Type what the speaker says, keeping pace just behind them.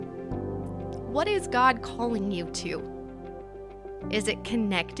What is God calling you to? Is it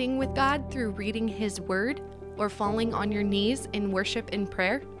connecting with God through reading His Word or falling on your knees in worship and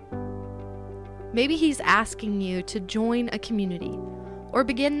prayer? Maybe He's asking you to join a community or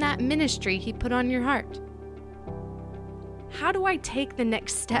begin that ministry He put on your heart. How do I take the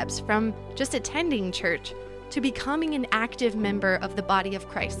next steps from just attending church to becoming an active member of the body of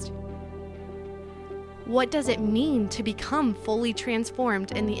Christ? What does it mean to become fully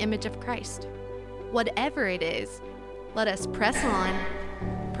transformed in the image of Christ? Whatever it is, let us press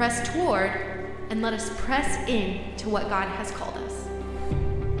on, press toward, and let us press in to what God has called us.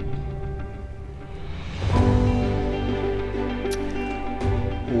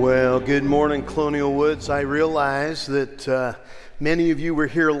 Well, good morning, Colonial Woods. I realize that many of you were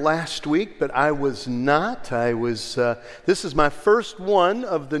here last week, but I was not. This is my first one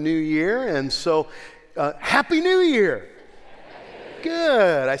of the new year, and so Happy New Year.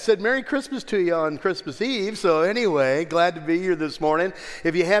 Good. I said Merry Christmas to you on Christmas Eve. So anyway, glad to be here this morning.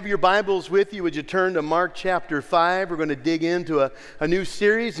 If you have your Bibles with you, would you turn to Mark chapter 5? We're going to dig into a new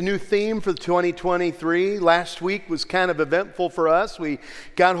series, a new theme for 2023. Last week was kind of eventful for us. We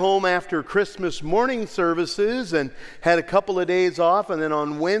got home after Christmas morning services and had a couple of days off. And then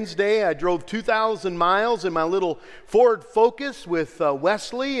on Wednesday, I drove 2,000 miles in my little Ford Focus with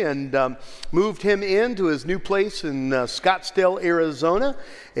Wesley and moved him into his new place in Scottsdale, Arizona,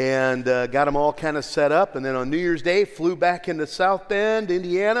 and got them all kind of set up. And then on New Year's Day, flew back into South Bend,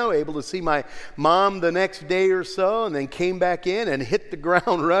 Indiana, able to see my mom the next day or so, and then came back in and hit the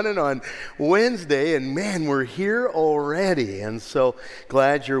ground running on Wednesday. And man, we're here already, and so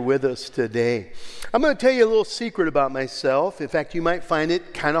glad you're with us today. I'm going to tell you a little secret about myself. In fact, you might find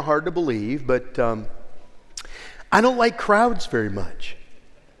it kind of hard to believe, but I don't like crowds very much.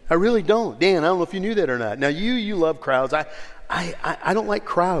 I really don't. Dan, I don't know if you knew that or not. Now, you love crowds. I don't like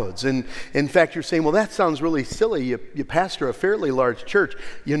crowds. And in fact, you're saying, well, that sounds really silly. You pastor a fairly large church.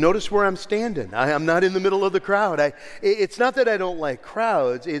 You notice where I'm standing. I'm not in the middle of the crowd. It's not that I don't like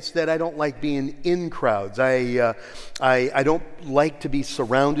crowds. It's that I don't like being in crowds. I don't like to be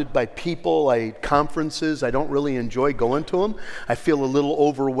surrounded by people. Conferences, I don't really enjoy going to them. I feel a little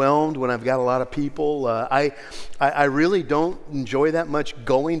overwhelmed when I've got a lot of people. I really don't enjoy that much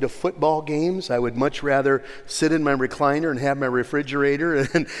going to football games. I would much rather sit in my recliner and have my refrigerator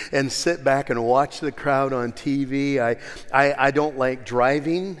and sit back and watch the crowd on TV. I don't like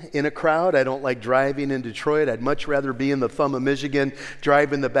driving in a crowd. I don't like driving in Detroit. I'd much rather be in the thumb of Michigan,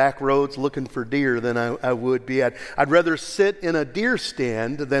 driving the back roads looking for deer than I would be. I'd rather sit in a deer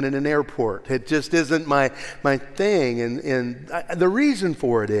stand than in an airport. It just isn't my thing. And the reason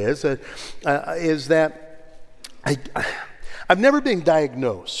for it is that I've never been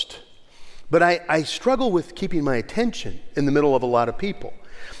diagnosed, but I struggle with keeping my attention in the middle of a lot of people.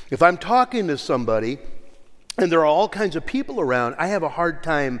 If I'm talking to somebody and there are all kinds of people around, I have a hard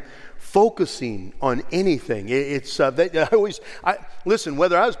time focusing on anything. Listen,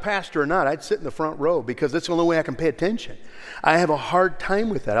 whether I was pastor or not, I'd sit in the front row because that's the only way I can pay attention. I have a hard time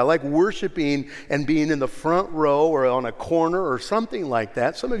with that. I like worshiping and being in the front row or on a corner or something like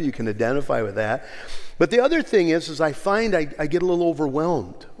that. Some of you can identify with that. But the other thing is I find I get a little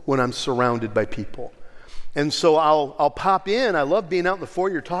overwhelmed when I'm surrounded by people. And so I'll pop in. I love being out in the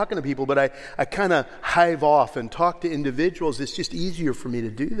foyer talking to people, but I kind of hive off and talk to individuals. It's just easier for me to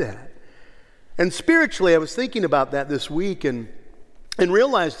do that. And spiritually, I was thinking about that this week and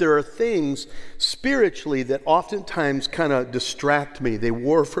realized there are things spiritually that oftentimes kind of distract me. They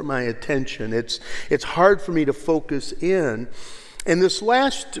war for my attention. It's hard for me to focus in. And this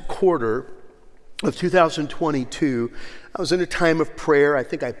last quarter of 2022, I was in a time of prayer. I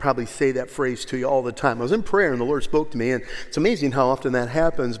think I probably say that phrase to you all the time. I was in prayer and the Lord spoke to me, and it's amazing how often that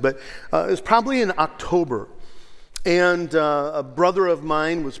happens. But it was probably in October, and a brother of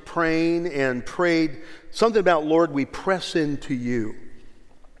mine was praying and prayed something about, Lord, we press into you.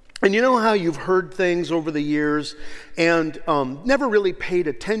 And you know how you've heard things over the years and never really paid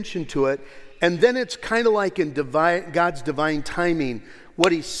attention to it, and then it's kind of like in God's divine timing,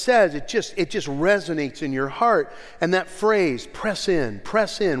 what he says, it just resonates in your heart. And that phrase, press in,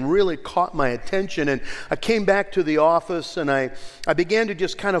 really caught my attention. And I came back to the office and I began to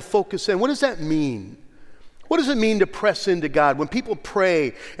just kind of focus in. What does that mean? What does it mean to press into God? When people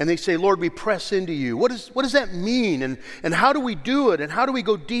pray and they say, Lord, we press into you, what does that mean? And how do we do it? And how do we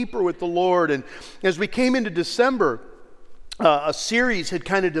go deeper with the Lord? And as we came into December, a series had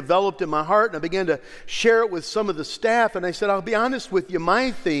kind of developed in my heart, and I began to share it with some of the staff. And I said, I'll be honest with you, my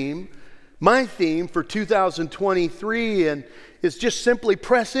theme for 2023 is just simply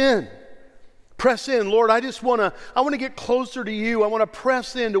press in. Press in. Lord, I want to get closer to you. I want to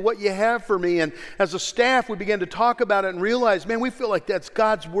press into what you have for me. And as a staff, we began to talk about it and realize, man, we feel like that's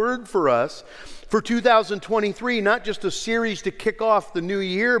God's word for us for 2023, not just a series to kick off the new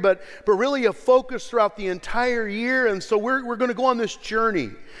year, but really a focus throughout the entire year. And so we're going to go on this journey.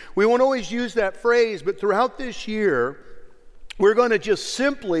 We won't always use that phrase, but throughout this year, we're going to just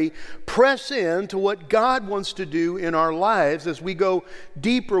simply press into what God wants to do in our lives as we go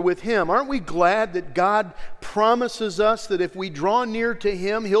deeper with Him. Aren't we glad that God promises us that if we draw near to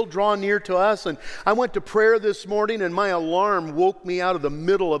Him, He'll draw near to us? And I went to prayer this morning and my alarm woke me out of the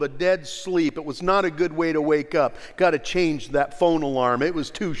middle of a dead sleep. It was not a good way to wake up. Got to change that phone alarm. It was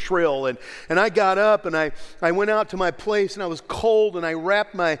too shrill. And I got up and I went out to my place and I was cold and I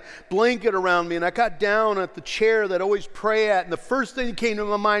wrapped my blanket around me and I got down at the chair that I always pray at. And the first thing that came to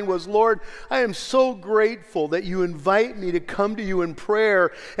my mind was, Lord, I am so grateful that you invite me to come to you in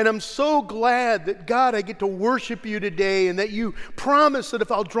prayer. And I'm so glad that, God, I get to worship you today and that you promise that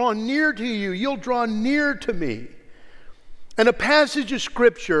if I'll draw near to you, you'll draw near to me. And a passage of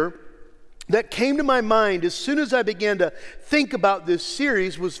Scripture that came to my mind as soon as I began to think about this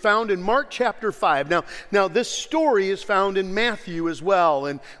series was found in Mark chapter 5. Now this story is found in Matthew as well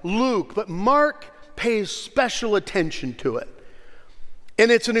and Luke, but Mark pays special attention to it.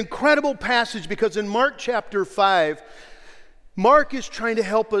 And it's an incredible passage because in Mark chapter 5, Mark is trying to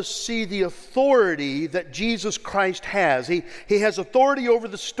help us see the authority that Jesus Christ has. He has authority over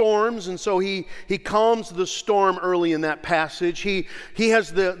the storms, and so he calms the storm early in that passage. He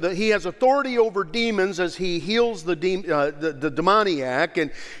has authority over demons as he heals the demoniac,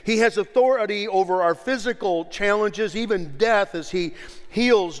 and he has authority over our physical challenges, even death, as he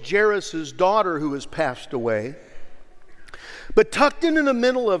heals Jairus' daughter who has passed away. But tucked in the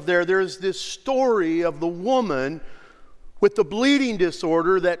middle of there's this story of the woman with the bleeding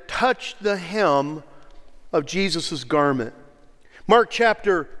disorder that touched the hem of Jesus' garment. Mark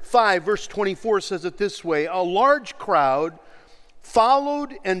chapter 5, verse 24 says it this way: a large crowd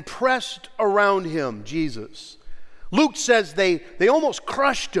followed and pressed around him, Jesus. Luke says they almost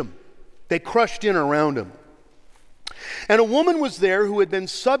crushed him. They crushed in around him. And a woman was there who had been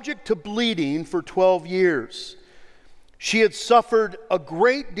subject to bleeding for 12 years. She had suffered a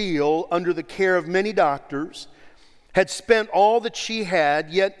great deal under the care of many doctors, had spent all that she had,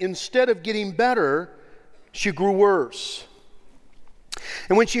 yet instead of getting better, she grew worse.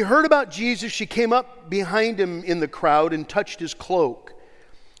 And when she heard about Jesus, she came up behind him in the crowd and touched his cloak,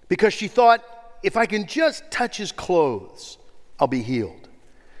 because she thought, if I can just touch his clothes, I'll be healed.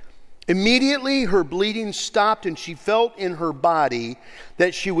 Immediately her bleeding stopped and she felt in her body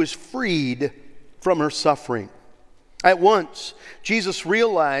that she was freed from her suffering. At once, Jesus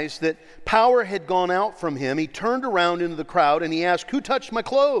realized that power had gone out from him. He turned around into the crowd and he asked, "Who touched my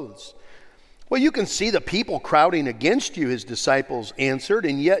clothes?" "Well, you can see the people crowding against you," his disciples answered,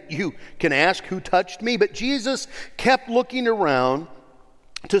 "and yet you can ask, 'Who touched me?'" But Jesus kept looking around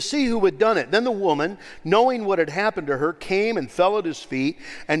to see who had done it. Then the woman, knowing what had happened to her, came and fell at his feet,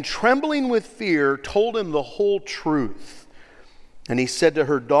 and trembling with fear, told him the whole truth. And he said to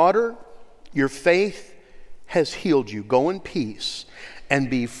her, "Daughter, your faith has healed you. Go in peace and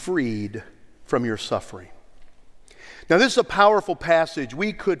be freed from your suffering." Now, this is a powerful passage.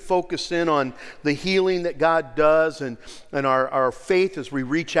 We could focus in on the healing that God does and our faith as we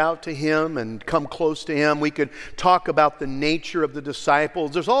reach out to Him and come close to Him. We could talk about the nature of the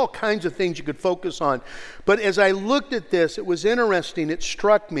disciples. There's all kinds of things you could focus on. But as I looked at this, it was interesting. It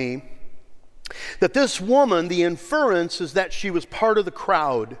struck me that this woman, the inference is that she was part of the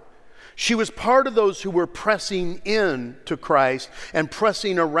crowd. She was part of those who were pressing in to Christ and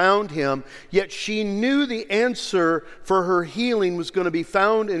pressing around Him, yet she knew the answer for her healing was going to be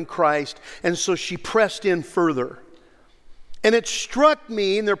found in Christ, and so she pressed in further. And it struck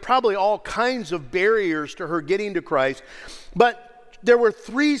me, and there are probably all kinds of barriers to her getting to Christ, but there were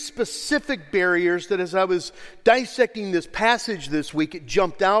three specific barriers that as I was dissecting this passage this week, it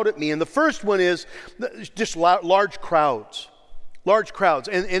jumped out at me. And the first one is just large crowds. Large crowds.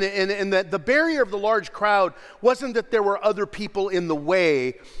 And the barrier of the large crowd wasn't that there were other people in the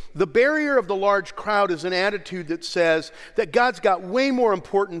way. The barrier of the large crowd is an attitude that says that God's got way more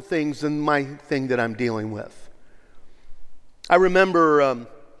important things than my thing that I'm dealing with. I remember a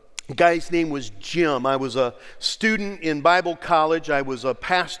guy's name was Jim. I was a student in Bible college. I was a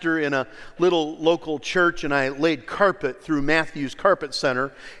pastor in a little local church, and I laid carpet through Matthew's Carpet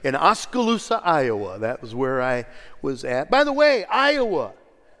Center in Oskaloosa, Iowa. That was where I was at. By the way, Iowa.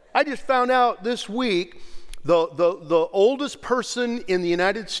 I just found out this week the oldest person in the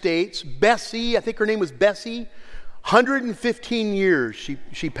United States, Bessie, I think her name was Bessie, 115 years.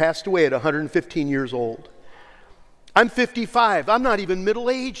 She passed away at 115 years old. I'm 55. I'm not even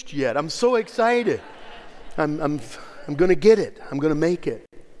middle-aged yet. I'm so excited. I'm going to get it. I'm going to make it.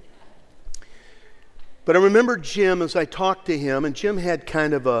 But I remember Jim as I talked to him, and Jim had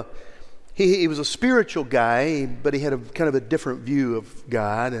kind of he was a spiritual guy, but he had a kind of a different view of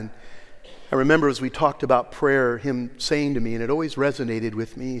God. And I remember as we talked about prayer, him saying to me, and it always resonated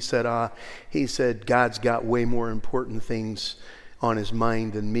with me, he said, God's got way more important things on his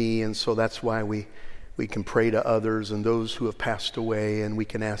mind than me, and so that's why we can pray to others and those who have passed away, and we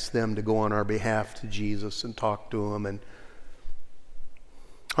can ask them to go on our behalf to Jesus and talk to him. And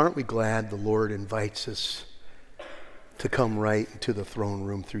aren't we glad the Lord invites us to come right into the throne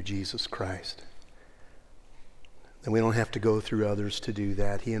room through Jesus Christ? And we don't have to go through others to do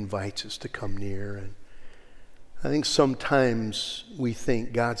that. He invites us to come near. And I think sometimes we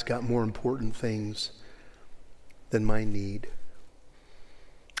think God's got more important things than my need.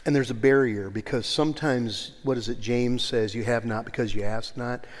 And there's a barrier because sometimes, what is it, James says, you have not because you ask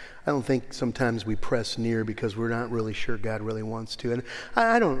not. I don't think sometimes we press near because we're not really sure God really wants to. And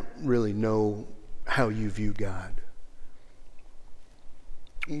I don't really know how you view God.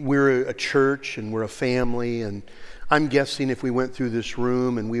 We're a church and we're a family, and I'm guessing if we went through this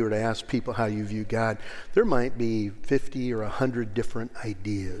room and we were to ask people how you view God, there might be 50 or 100 different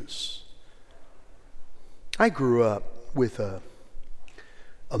ideas. I grew up with a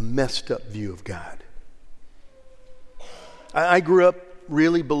messed up view of God. I grew up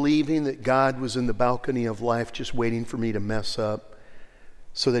really believing that God was in the balcony of life just waiting for me to mess up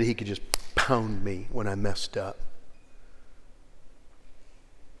so that he could just pound me when I messed up.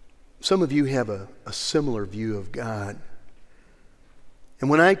 Some of you have a similar view of God.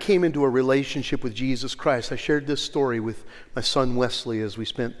 And when I came into a relationship with Jesus Christ, I shared this story with my son Wesley as we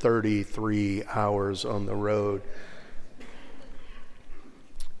spent 33 hours on the road.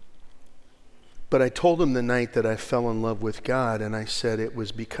 But I told him the night that I fell in love with God, and I said it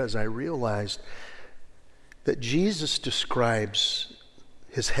was because I realized that Jesus describes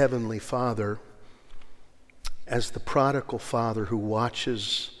his heavenly Father as the prodigal father who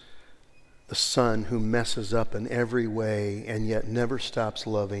watches the son who messes up in every way and yet never stops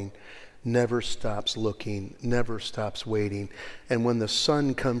loving, never stops looking, never stops waiting. And when the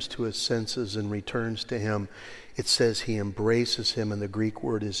son comes to his senses and returns to him, it says he embraces him, and the Greek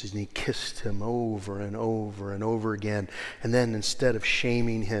word is and he kissed him over and over and over again. And then instead of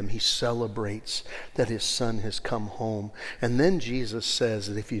shaming him, he celebrates that his son has come home. And then Jesus says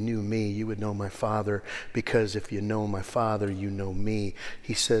that if you knew me, you would know my Father, because if you know my Father, you know me.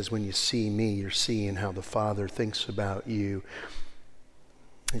 He says when you see me, you're seeing how the Father thinks about you.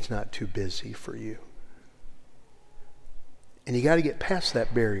 It's not too busy for you. And you got to get past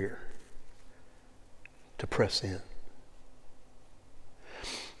that barrier to press in.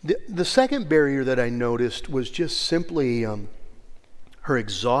 The second barrier that I noticed was just simply her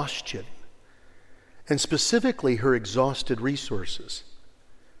exhaustion, and specifically her exhausted resources.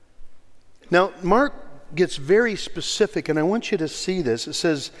 Now, Mark gets very specific, and I want you to see this. It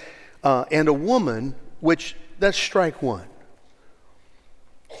says, and a woman, which that's strike one.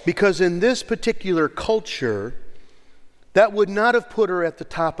 Because in this particular culture, that would not have put her at the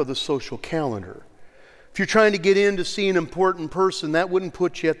top of the social calendar. If you're trying to get in to see an important person, that wouldn't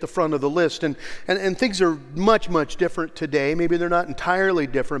put you at the front of the list. And things are much, much different today. Maybe they're not entirely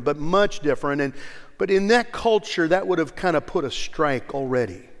different, but much different. But in that culture, that would have kind of put a strike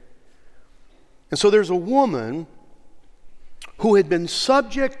already. And so there's a woman who had been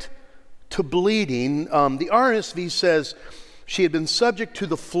subject to bleeding. The RSV says she had been subject to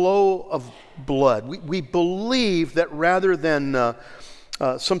the flow of blood. We believe that rather than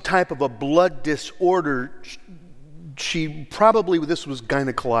some type of a blood disorder, she probably, this was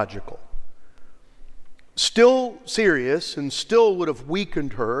gynecological. Still serious, and still would have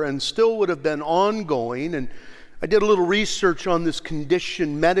weakened her, and still would have been ongoing. And I did a little research on this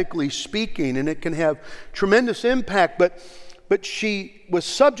condition, medically speaking, and it can have tremendous impact. But she was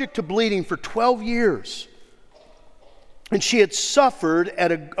subject to bleeding for 12 years. And she had suffered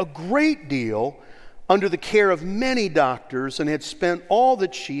at a great deal under the care of many doctors and had spent all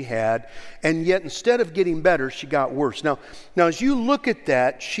that she had, and yet instead of getting better, she got worse. Now as you look at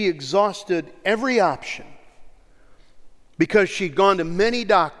that, she exhausted every option because she'd gone to many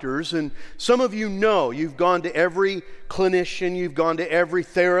doctors, and some of you know you've gone to every clinician, you've gone to every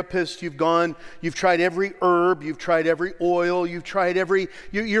therapist, you've tried every herb, you've tried every oil,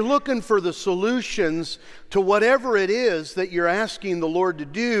 you're looking for the solutions to whatever it is that you're asking the Lord to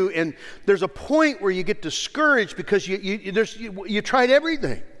do, and there's a point where you get discouraged because you tried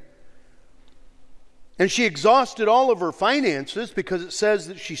everything. And she exhausted all of her finances because it says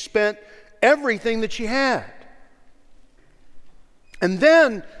that she spent everything that she had. And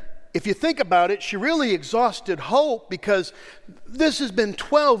then, if you think about it, she really exhausted hope because this has been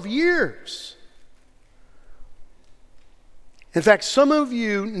 12 years. In fact, some of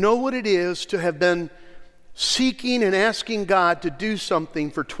you know what it is to have been seeking and asking God to do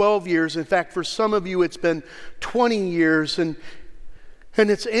something for 12 years. In fact, for some of you, it's been 20 years, and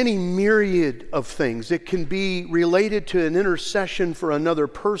it's any myriad of things. It can be related to an intercession for another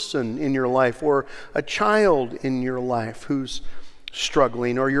person in your life, or a child in your life who's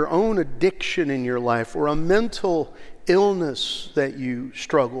struggling, or your own addiction in your life, or a mental illness that you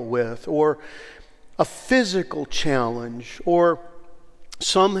struggle with, or a physical challenge, or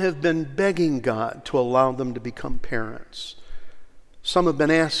some have been begging God to allow them to become parents. Some have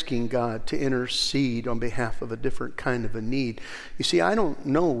been asking God to intercede on behalf of a different kind of a need. You see, I don't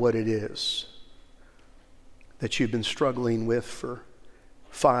know what it is that you've been struggling with for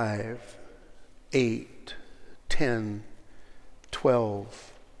 5, 8, 10,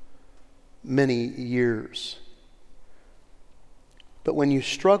 12, many years. But when you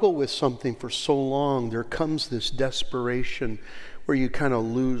struggle with something for so long, there comes this desperation where you kind of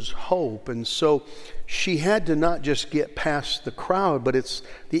lose hope. And so she had to not just get past the crowd, but it's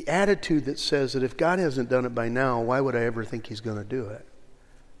the attitude that says that if God hasn't done it by now, why would I ever think He's going to do it?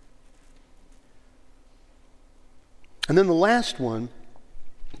 And then the last one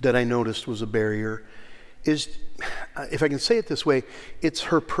that I noticed was a barrier is, if I can say it this way, it's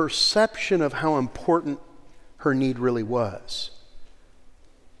her perception of how important her need really was.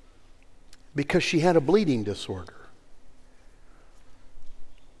 Because she had a bleeding disorder.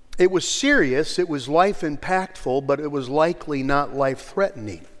 It was serious, it was life impactful, but it was likely not life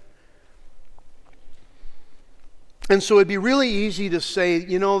threatening. And so it'd be really easy to say,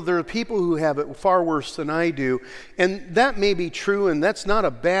 you know, there are people who have it far worse than I do. And that may be true, and that's not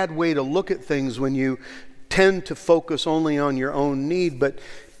a bad way to look at things when you tend to focus only on your own need. But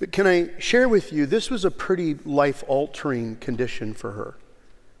can I share with you, this was a pretty life-altering condition for her.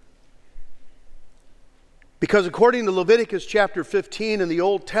 Because according to Leviticus chapter 15 in the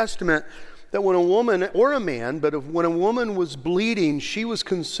Old Testament, that when a woman, or a man, but when a woman was bleeding, she was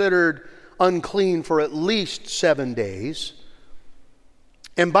considered unclean for at least 7 days.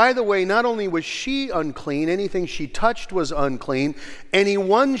 And by the way, not only was she unclean, anything she touched was unclean.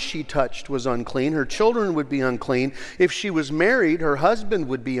 Anyone she touched was unclean. Her children would be unclean. If she was married, her husband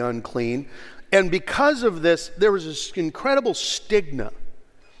would be unclean. And because of this, there was this incredible stigma.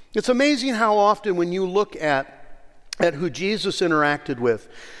 It's amazing how often when you look at who Jesus interacted with,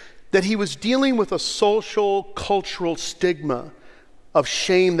 that he was dealing with a social, cultural stigma of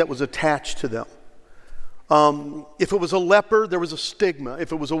shame that was attached to them. If it was a leper, there was a stigma.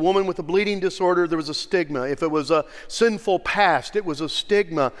 If it was a woman with a bleeding disorder, there was a stigma. If it was a sinful past, it was a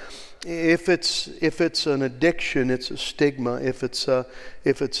stigma. If it's an addiction, it's a stigma. If it's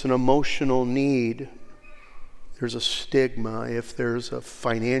an emotional need, there's a stigma. If there's a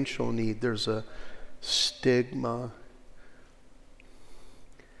financial need, there's a stigma.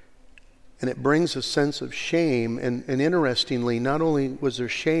 And it brings a sense of shame. And interestingly, not only was there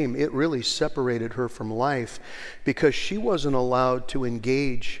shame, it really separated her from life because she wasn't allowed to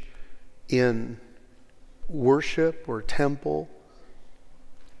engage in worship or temple.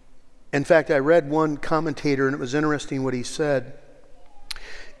 In fact, I read one commentator, and it was interesting what he said.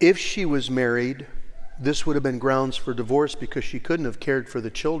 If she was married, this would have been grounds for divorce because she couldn't have cared for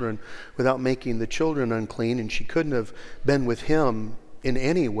the children without making the children unclean, and she couldn't have been with him in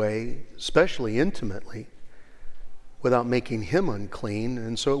any way, especially intimately, without making him unclean.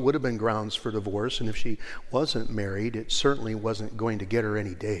 And so it would have been grounds for divorce. And if she wasn't married, it certainly wasn't going to get her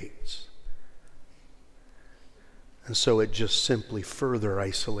any dates. And so it just simply further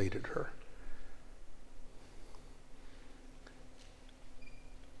isolated her.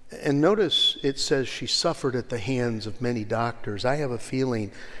 And notice it says she suffered at the hands of many doctors. I have a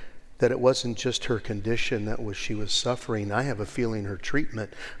feeling that it wasn't just her condition that she was suffering. I have a feeling her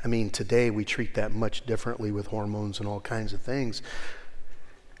treatment. I mean, today we treat that much differently with hormones and all kinds of things.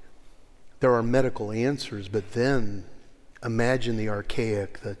 There are medical answers, but then imagine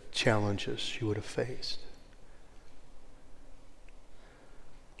the challenges she would have faced.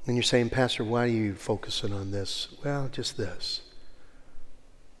 And you're saying, Pastor, why are you focusing on this? Well, just this.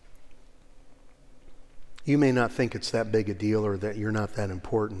 You may not think it's that big a deal or that you're not that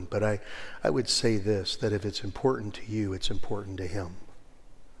important, but I would say this, that if it's important to you, it's important to Him.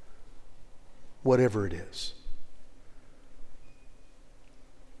 Whatever it is.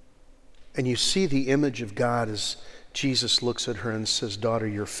 And you see the image of God as Jesus looks at her and says, daughter,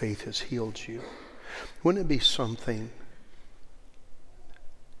 your faith has healed you. Wouldn't it be something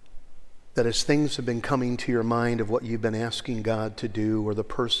that as things have been coming to your mind of what you've been asking God to do, or the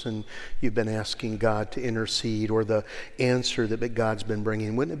person you've been asking God to intercede, or the answer that God's been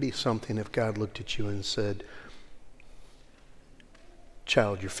bringing, wouldn't it be something if God looked at you and said,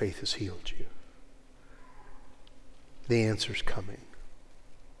 child, your faith has healed you. The answer's coming.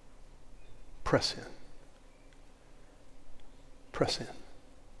 Press in. Press in.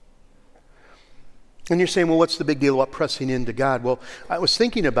 And you're saying, well, what's the big deal about pressing into God? Well, I was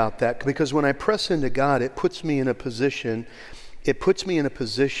thinking about that because when I press into God, it puts me in a position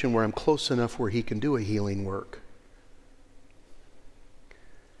where I'm close enough where He can do a healing work.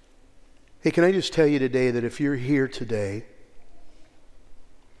 Hey, can I just tell you today that if you're here today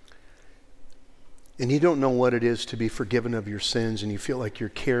and you don't know what it is to be forgiven of your sins and you feel like you're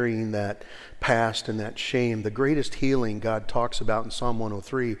carrying that past and that shame, the greatest healing God talks about in Psalm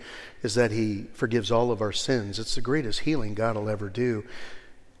 103 is that He forgives all of our sins. It's the greatest healing God will ever do.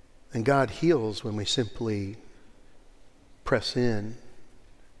 And God heals when we simply press in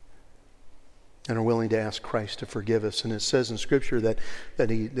and are willing to ask Christ to forgive us. And it says in Scripture that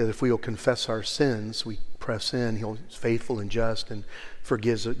if we will confess our sins, we press in, He's faithful and just and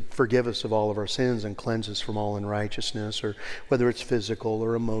forgive us of all of our sins and cleanse us from all unrighteousness, or whether it's physical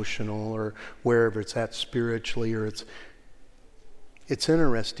or emotional or wherever it's at spiritually, or it's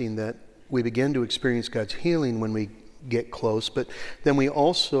interesting that we begin to experience God's healing when we get close, but then we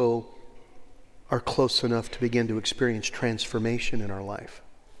also are close enough to begin to experience transformation in our life.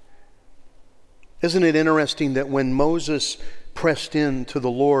 Isn't it interesting that when Moses pressed in to the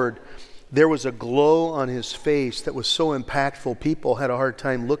Lord, there was a glow on his face that was so impactful, people had a hard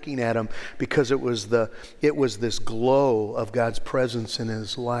time looking at him because it was this glow of God's presence in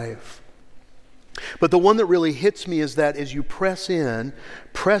his life. But the one that really hits me is that as you press in,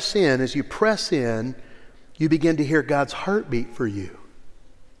 you begin to hear God's heartbeat for you.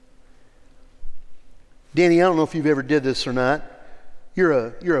 Danny, I don't know if you've ever did this or not. You're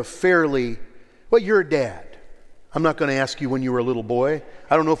a dad. I'm not going to ask you when you were a little boy.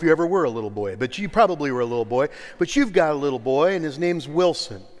 I don't know if you ever were a little boy, but you probably were a little boy. But you've got a little boy, and his name's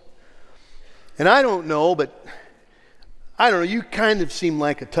Wilson. And I don't know, you kind of seem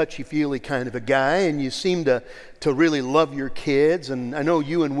like a touchy-feely kind of a guy, and you seem to really love your kids. And I know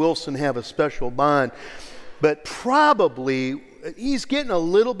you and Wilson have a special bond. But probably, he's getting a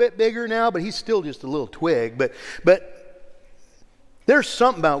little bit bigger now, but he's still just a little twig. But there's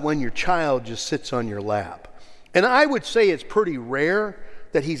something about when your child just sits on your lap. And I would say it's pretty rare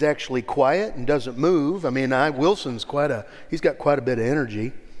that he's actually quiet and doesn't move. I mean, Wilson's he's got quite a bit of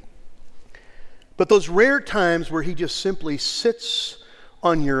energy. But those rare times where he just simply sits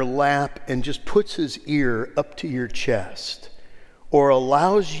on your lap and just puts his ear up to your chest, or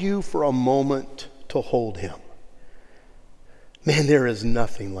allows you for a moment to hold him. Man, there is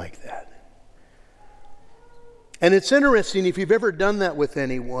nothing like that. And it's interesting, if you've ever done that with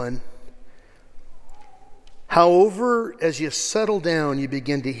anyone, however, as you settle down, you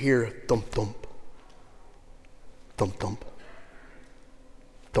begin to hear thump, thump, thump, thump,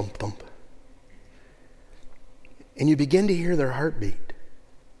 thump, thump. And you begin to hear their heartbeat.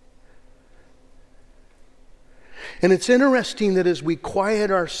 And it's interesting that as we quiet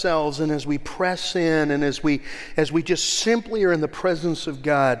ourselves and as we press in and as we just simply are in the presence of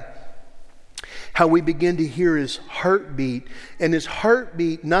God, how we begin to hear His heartbeat. And His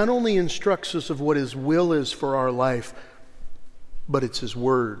heartbeat not only instructs us of what His will is for our life, but it's His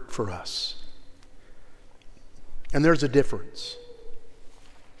word for us. And there's a difference.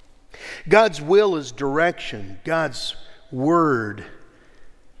 God's will is direction. God's word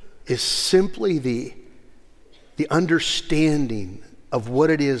is simply the understanding of what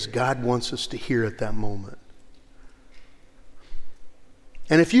it is God wants us to hear at that moment.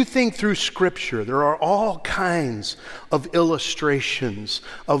 And if you think through Scripture, there are all kinds of illustrations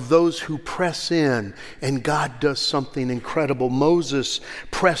of those who press in and God does something incredible. Moses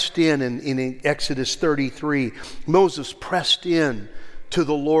pressed in Exodus 33. Moses pressed in to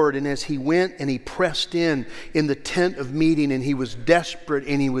the Lord, and as he went and he pressed in the tent of meeting, and he was desperate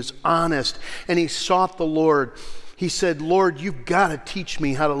and he was honest and he sought the Lord, he said, Lord, you've got to teach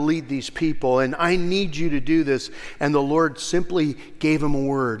me how to lead these people, and I need you to do this. And the Lord simply gave him a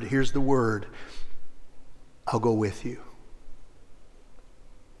word. Here's the word: I'll go with you.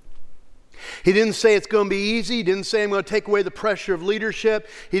 He didn't say it's going to be easy. He didn't say I'm going to take away the pressure of leadership.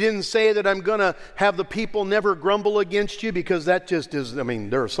 He didn't say that I'm going to have the people never grumble against you, because that just is,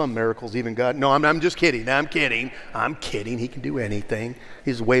 there are some miracles even God. No, I'm just kidding. I'm kidding. He can do anything.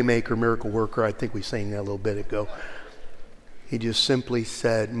 He's a way maker, miracle worker. I think we sang that a little bit ago. He just simply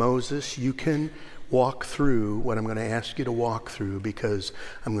said, Moses, you can walk through what I'm going to ask you to walk through, because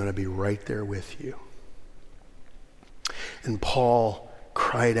I'm going to be right there with you. And Paul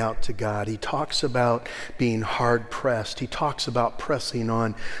cried out to God. He talks about being hard pressed. He talks about pressing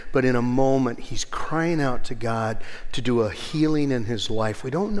on. But in a moment, he's crying out to God to do a healing in his life. We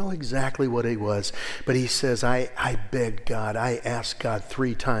don't know exactly what it was, but he says, I begged God. I asked God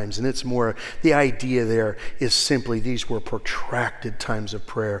 3 times. And it's more, the idea there is simply these were protracted times of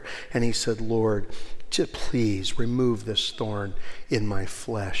prayer. And he said, Lord, just please remove this thorn in my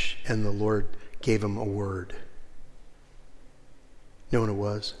flesh. And the Lord gave him a word. You know what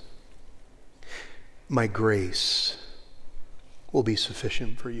it was? My grace will be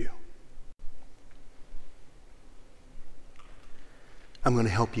sufficient for you. I'm going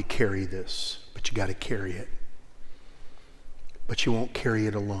to help you carry this, but you got to carry it. But you won't carry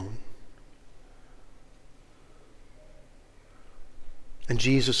it alone. And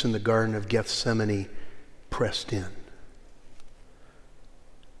Jesus in the Garden of Gethsemane pressed in.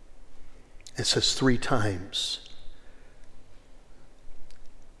 It says 3 times,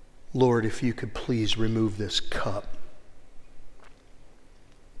 Lord, if you could please remove this cup.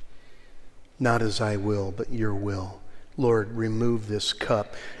 Not as I will, but your will. Lord, remove this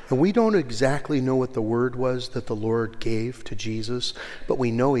cup. And we don't exactly know what the word was that the Lord gave to Jesus, but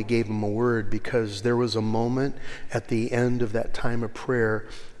we know he gave him a word because there was a moment at the end of that time of prayer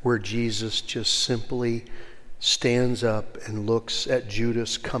where Jesus just simply stands up and looks at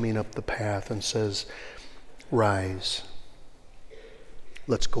Judas coming up the path and says, rise.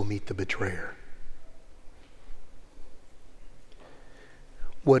 Let's go meet the betrayer.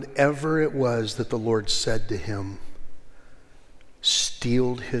 Whatever it was that the Lord said to him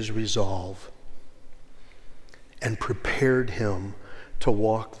steeled his resolve and prepared him to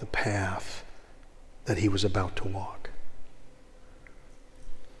walk the path that he was about to walk.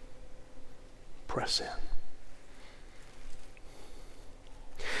 Press in.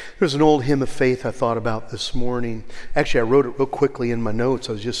 There's an old hymn of faith I thought about this morning. Actually, I wrote it real quickly in my notes.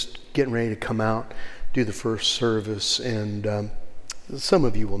 I was just getting ready to come out, do the first service, and some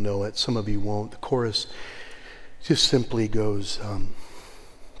of you will know it, some of you won't. The chorus just simply goes,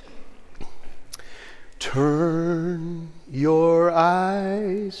 turn your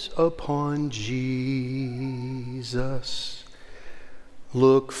eyes upon Jesus.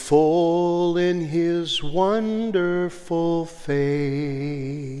 Look full in his wonderful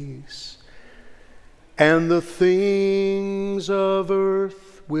face, and the things of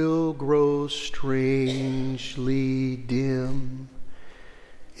earth will grow strangely dim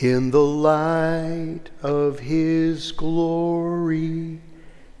in the light of his glory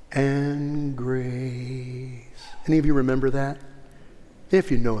and grace. Any of you remember that?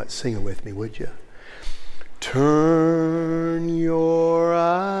 If you know it, sing it with me, would you? Turn your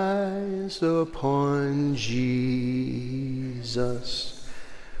eyes upon Jesus.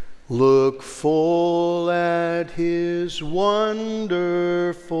 Look full at his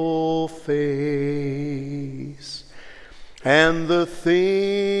wonderful face, and the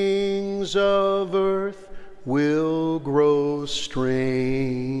things of earth will grow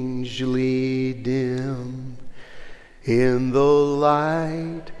strangely dim in the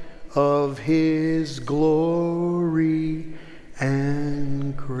light of his glory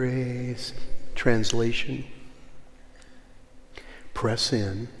and grace. Translation: press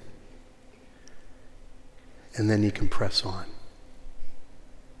in, and then you can press on.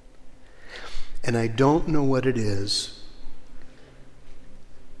 And I don't know what it is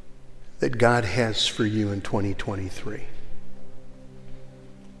that God has for you in 2023,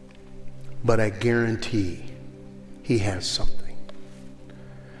 but I guarantee he has something.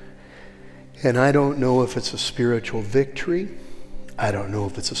 And I don't know if it's a spiritual victory. I don't know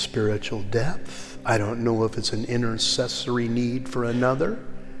if it's a spiritual depth. I don't know if it's an intercessory need for another.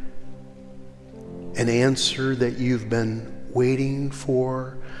 An answer that you've been waiting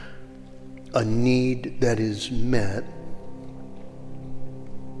for. A need that is met.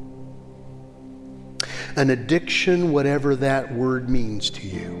 An addiction, whatever that word means to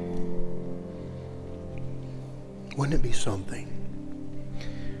you. Wouldn't it be something?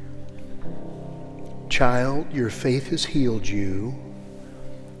 Child, your faith has healed you.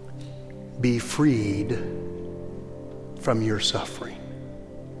 Be freed from your suffering.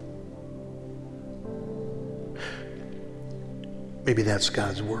 Maybe that's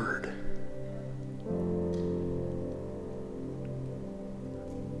God's word.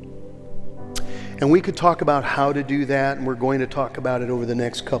 And we could talk about how to do that, and we're going to talk about it over the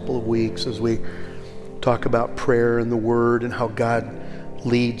next couple of weeks as we talk about prayer and the word and how God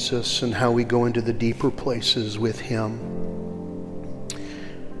leads us and how we go into the deeper places with him.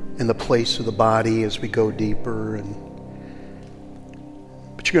 in the place of the body as we go deeper.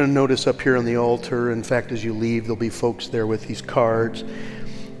 But you're going to notice up here on the altar, in fact, as you leave, there'll be folks there with these cards.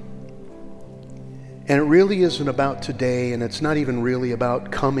 And it really isn't about today, and it's not even really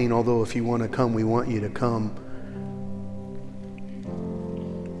about coming, although if you want to come, we want you to come.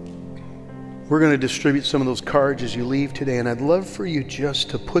 We're going to distribute some of those cards as you leave today, and I'd love for you just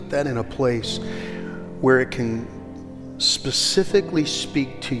to put that in a place where it can specifically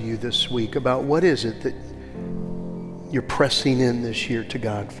speak to you this week about what is it that you're pressing in this year to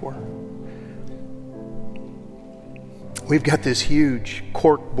God for. We've got this huge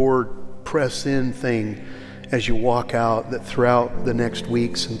corkboard press in thing as you walk out, that throughout the next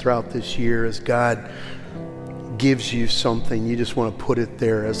weeks and throughout this year, as God gives you something, you just want to put it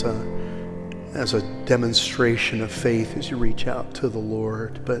there as a demonstration of faith as you reach out to the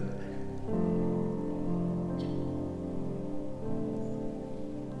Lord. But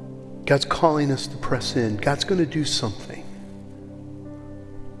God's calling us to press in. God's going to do something.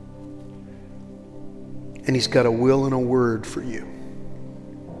 And He's got a will and a word for you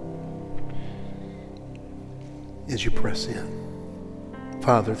as you press in.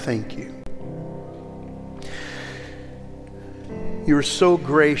 Father, thank you. You are so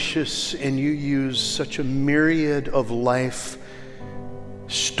gracious, and you use such a myriad of life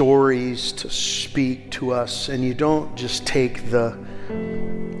stories to speak to us, and you don't just take the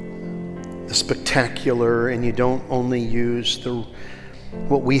spectacular, and you don't only use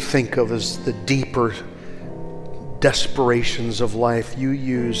what we think of as the deeper desperations of life. You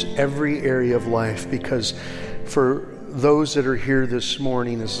use every area of life, because for those that are here this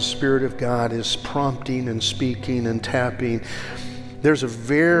morning, as the Spirit of God is prompting and speaking and tapping, there's a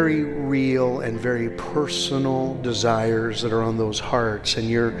very real and very personal desires that are on those hearts, and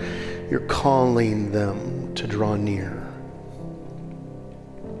you're calling them to draw near.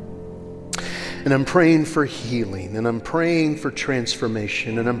 And I'm praying for healing, and I'm praying for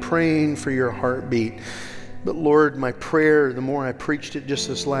transformation, and I'm praying for your heartbeat. But Lord, my prayer, the more I preached it just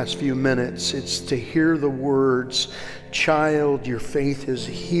this last few minutes, it's to hear the words, "Child, your faith has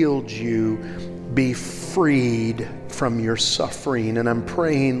healed you. Be freed from your suffering." And I'm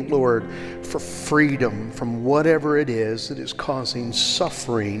praying, Lord, for freedom from whatever it is that is causing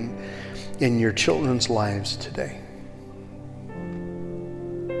suffering in your children's lives today.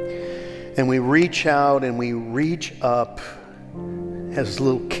 And we reach out and we reach up as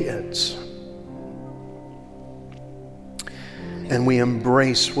little kids. And we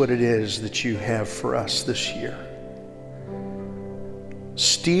embrace what it is that you have for us this year.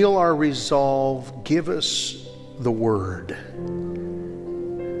 Steel our resolve, give us the word,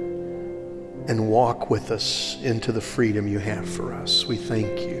 and walk with us into the freedom you have for us. We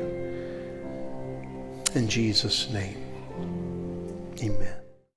thank you. In Jesus' name, amen.